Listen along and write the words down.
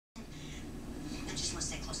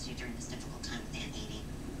during this difficult time with Aunt Edie.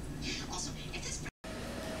 Also, if this...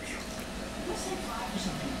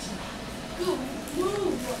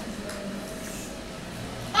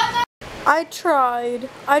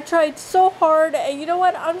 I tried so hard, and you know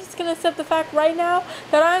what? I'm just gonna accept the fact right now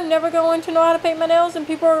that I'm never going to know how to paint my nails, and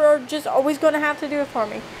people are just always gonna have to do it for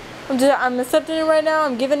me. I'm accepting it right now.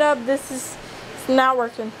 I'm giving up. It's not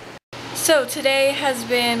working. So today has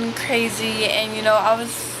been crazy, and you know,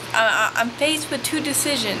 I'm faced with two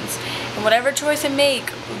decisions, and whatever choice I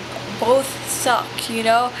make, both suck, you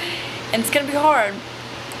know, and it's gonna be hard.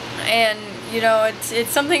 And you know, it's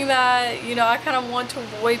something that, you know, I kind of want to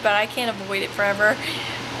avoid, but I can't avoid it forever.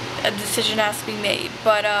 A decision has to be made.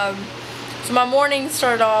 But so my morning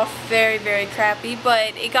started off very, very crappy,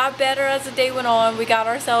 but it got better as the day went on. We got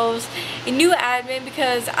ourselves a new admin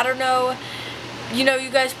because, I don't know, you know, you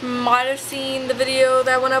guys might have seen the video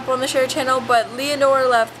that went up on the share channel, but Leonora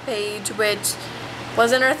left the page, which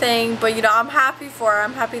wasn't her thing, but you know, I'm happy for her.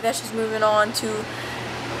 I'm happy that she's moving on to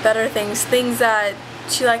better things that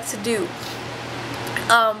she likes to do.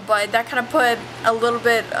 But that kind of put a little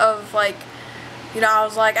bit of, like, you know, I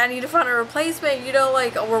was like, I need to find a replacement, you know,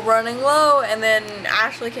 like, we're running low. And then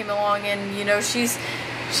Ashley came along, and you know, she's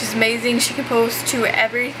amazing. She can post to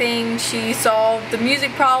everything. She solved the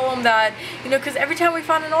music problem that, you know, because every time we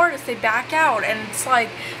find an artist, they back out, and it's like,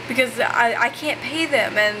 because I can't pay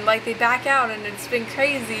them, and like they back out, and it's been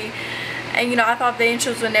crazy. And you know, I thought the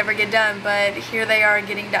intros would never get done, but here they are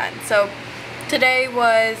getting done. So today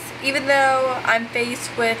was, even though I'm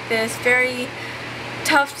faced with this very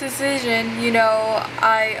tough decision, you know,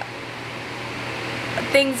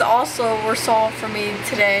 things also were solved for me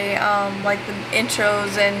today, like the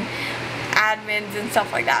intros and admins and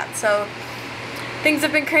stuff like that. So things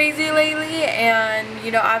have been crazy lately, and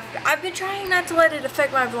you know, I've been trying not to let it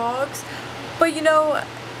affect my vlogs, but you know,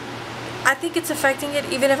 I think it's affecting it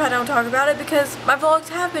even if I don't talk about it, because my vlogs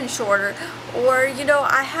have been shorter, or you know,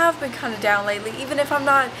 I have been kind of down lately, even if I'm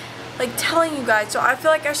not like telling you guys. So I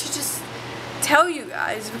feel like I should just tell you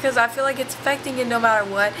guys, because I feel like it's affecting it no matter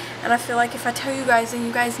what, and I feel like if I tell you guys, then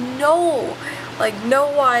you guys know, like, know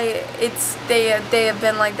why they have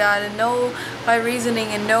been like that, and know my reasoning,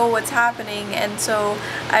 and know what's happening. And so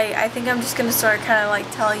I think I'm just gonna start kind of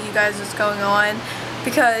like telling you guys what's going on,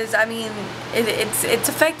 because I mean, it's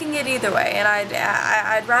affecting it either way, and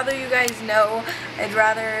I'd rather you guys know. I'd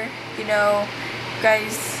rather, you know, you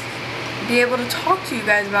guys be able to talk to you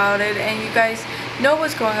guys about it, and you guys know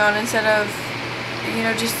what's going on, instead of, you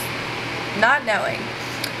know, just not knowing.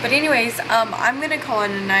 But anyways, I'm gonna call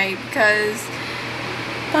it a night, because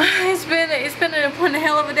it's been one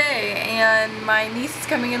hell of a day, and my niece is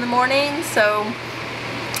coming in the morning, so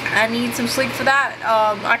I need some sleep for that.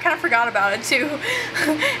 I kind of forgot about it too.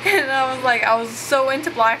 And I was so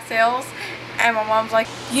into black sails, and my mom's like,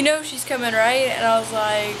 you know she's coming, right? And I was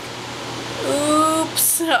like,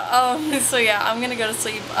 oops. So yeah, I'm gonna go to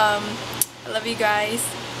sleep. I love you guys.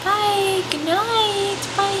 Bye. Good night.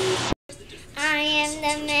 Bye. I am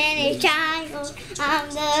the man child. I'm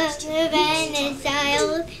the man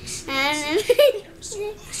child.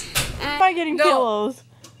 Am I getting pillows?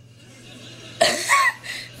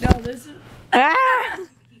 No, this is... Ah!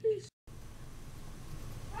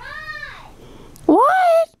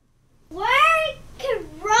 What? Where could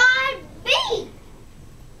Rod be?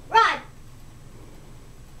 Rod.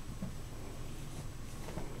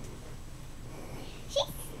 She's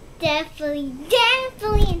definitely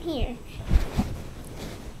in here.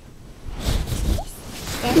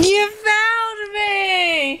 You found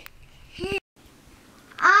me!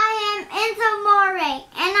 I am Enzo Moray,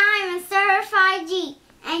 and I'm a certified G,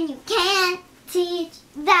 and you can't teach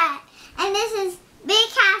that. And this is Big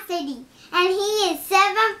Cassidy, and he is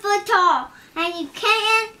 7 foot tall, and you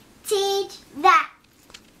can't teach that.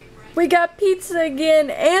 We got pizza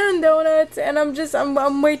again and donuts, and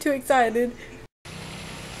I'm way too excited.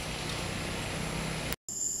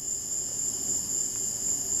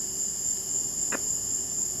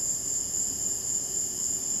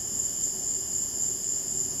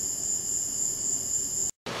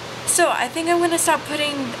 So I think I'm going to stop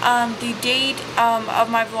putting the date of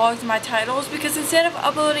my vlogs in my titles, because instead of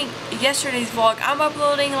uploading yesterday's vlog, I'm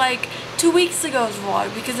uploading like 2 weeks ago's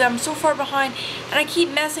vlog, because I'm so far behind and I keep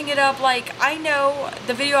messing it up. Like, I know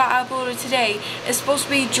the video I uploaded today is supposed to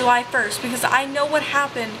be July 1st, because I know what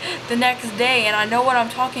happened the next day, and I know what I'm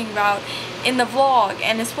talking about in the vlog,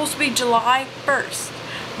 and it's supposed to be July 1st.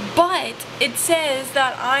 But it says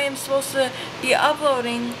that I am supposed to be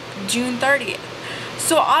uploading June 30th.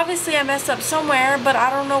 So obviously I messed up somewhere, but I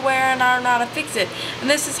don't know where, and I don't know how to fix it. And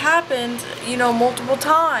this has happened, you know, multiple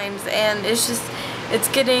times, and it's just, it's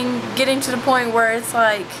getting to the point where it's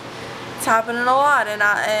like, it's happening a lot, and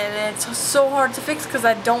it's so hard to fix because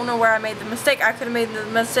I don't know where I made the mistake. I could have made the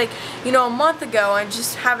mistake, you know, a month ago and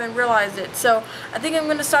just haven't realized it. So I think I'm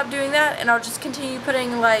gonna stop doing that, and I'll just continue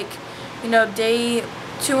putting, like, you know, day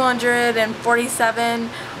 247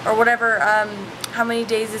 or whatever, how many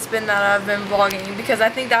days it's been that I've been vlogging, because I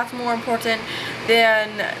think that's more important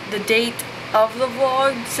than the date of the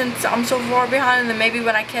vlog, since I'm so far behind. And then maybe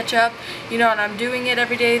when I catch up, you know, and I'm doing it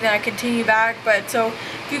every day, then I continue back. But so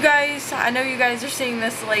if you guys, I know you guys are seeing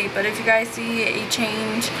this late, but if you guys see a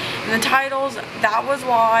change in the titles, that was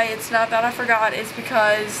why. It's not that I forgot, it's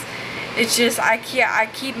because it's just I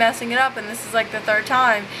keep messing it up, and this is like the 3rd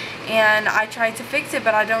time, and I tried to fix it,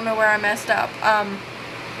 but I don't know where I messed up.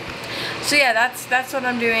 So yeah, that's what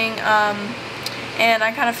I'm doing. And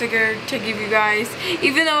I kind of figured to give you guys,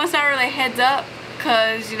 even though it's not really a heads up,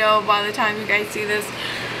 because, you know, by the time you guys see this,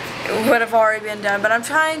 it would have already been done. But I'm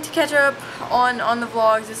trying to catch up on the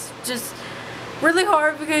vlogs. It's just really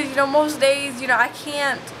hard because, you know, most days, you know, I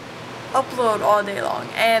can't upload all day long,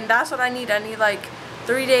 and that's what I need. I need like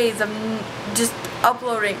 3 days of just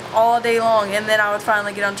uploading all day long, and then I would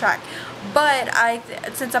finally get on track. But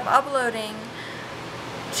since I'm uploading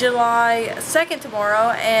July 2nd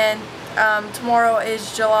tomorrow, and tomorrow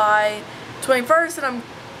is July 21st, and I'm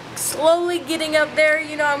slowly getting up there,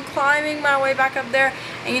 you know, I'm climbing my way back up there,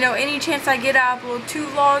 and, you know, any chance I get, I upload 2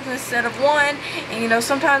 vlogs instead of 1, and, you know,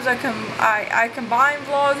 sometimes I combine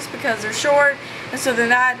vlogs because they're short, and so then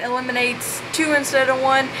that eliminates 2 instead of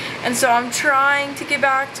 1, and so I'm trying to get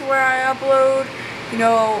back to where I upload, you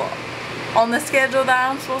know, on the schedule that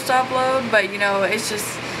I'm supposed to upload. But, you know,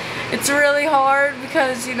 it's really hard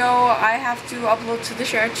because, you know, I have to upload to the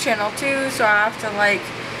shared channel too, so I have to, like,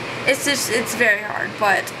 it's very hard,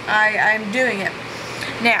 but I'm doing it.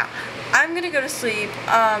 Now, I'm gonna go to sleep,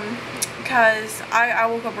 because I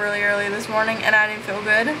woke up really early this morning and I didn't feel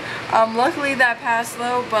good. Luckily that passed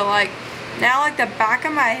though, but, like, now, like, the back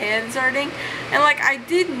of my head is hurting, and, like, I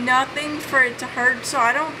did nothing for it to hurt, so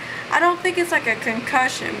I don't think it's like a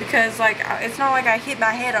concussion, because, like, it's not like I hit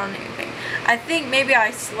my head on anything. I think maybe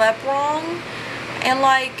I slept wrong, and,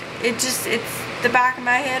 like, it's the back of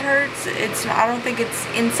my head hurts. I don't think it's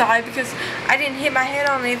inside, because I didn't hit my head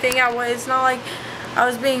on anything. It's not like I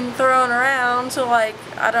was being thrown around, so, like,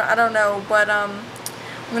 I don't know, but I'm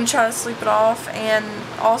gonna try to sleep it off, and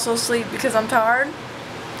also sleep because I'm tired.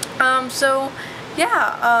 So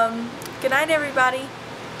yeah, good night everybody.